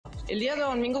El día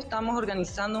domingo estamos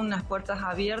organizando unas puertas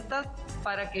abiertas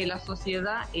para que la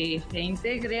sociedad se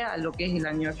integre a lo que es el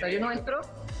aniversario nuestro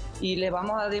y le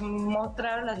vamos a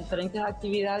demostrar las diferentes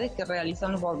actividades que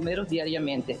realizan los bomberos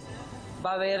diariamente.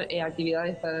 Va a haber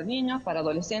actividades para niños, para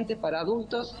adolescentes, para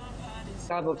adultos.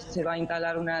 Se va a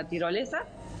instalar una tirolesa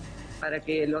para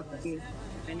que los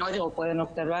menores puedan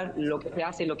observar lo que se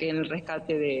hace, lo que es el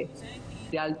rescate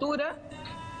de altura.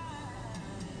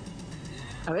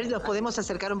 A ver, nos podemos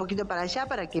acercar un poquito para allá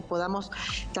para que podamos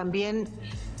también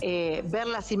ver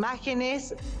las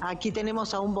imágenes. Aquí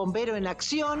tenemos a un bombero en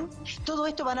acción. Todo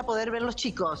esto van a poder ver los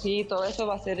chicos. Sí, todo eso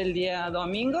va a ser el día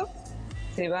domingo.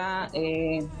 Se va,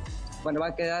 va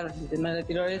a quedar el tema de la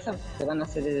tirolesa, se van a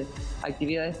hacer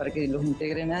actividades para que los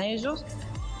integren a ellos.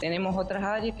 Tenemos otras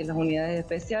áreas, que las unidades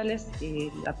especiales,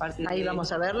 la parte ahí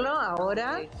vamos a verlo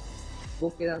ahora.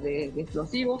 Búsqueda de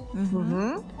explosivos,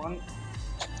 con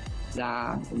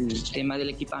el tema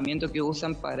del equipamiento que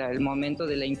usan para el momento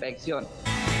de la inspección.